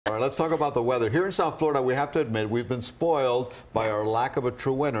All right, let's talk about the weather. Here in South Florida, we have to admit we've been spoiled by our lack of a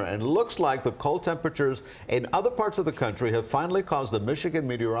true winter. And it looks like the cold temperatures in other parts of the country have finally caused the Michigan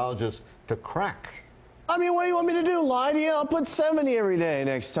meteorologist to crack. I mean, what do you want me to do? Lie to you? I'll put 70 every day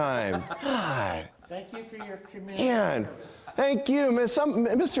next time. God. Thank you for your commitment. Man, thank you.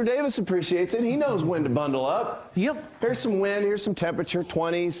 Mr. Davis appreciates it. He knows when to bundle up. Yep. Here's some wind. Here's some temperature,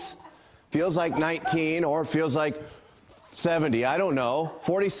 20s. Feels like 19 or feels like 70. I don't know.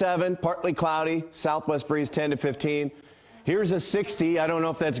 47, partly cloudy. Southwest breeze 10 to 15. Here's a 60. I don't know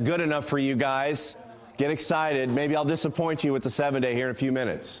if that's good enough for you guys. Get excited. Maybe I'll disappoint you with the 7-day here in a few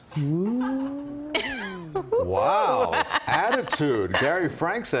minutes. Wow, attitude. Gary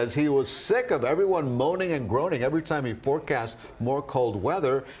Frank says he was sick of everyone moaning and groaning every time he forecast more cold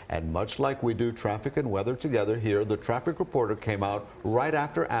weather. And much like we do traffic and weather together here, the traffic reporter came out right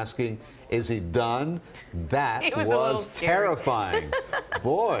after asking, is he done? That was terrifying.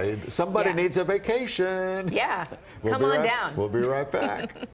 Boy, somebody needs a vacation. Yeah, come on down. We'll be right back.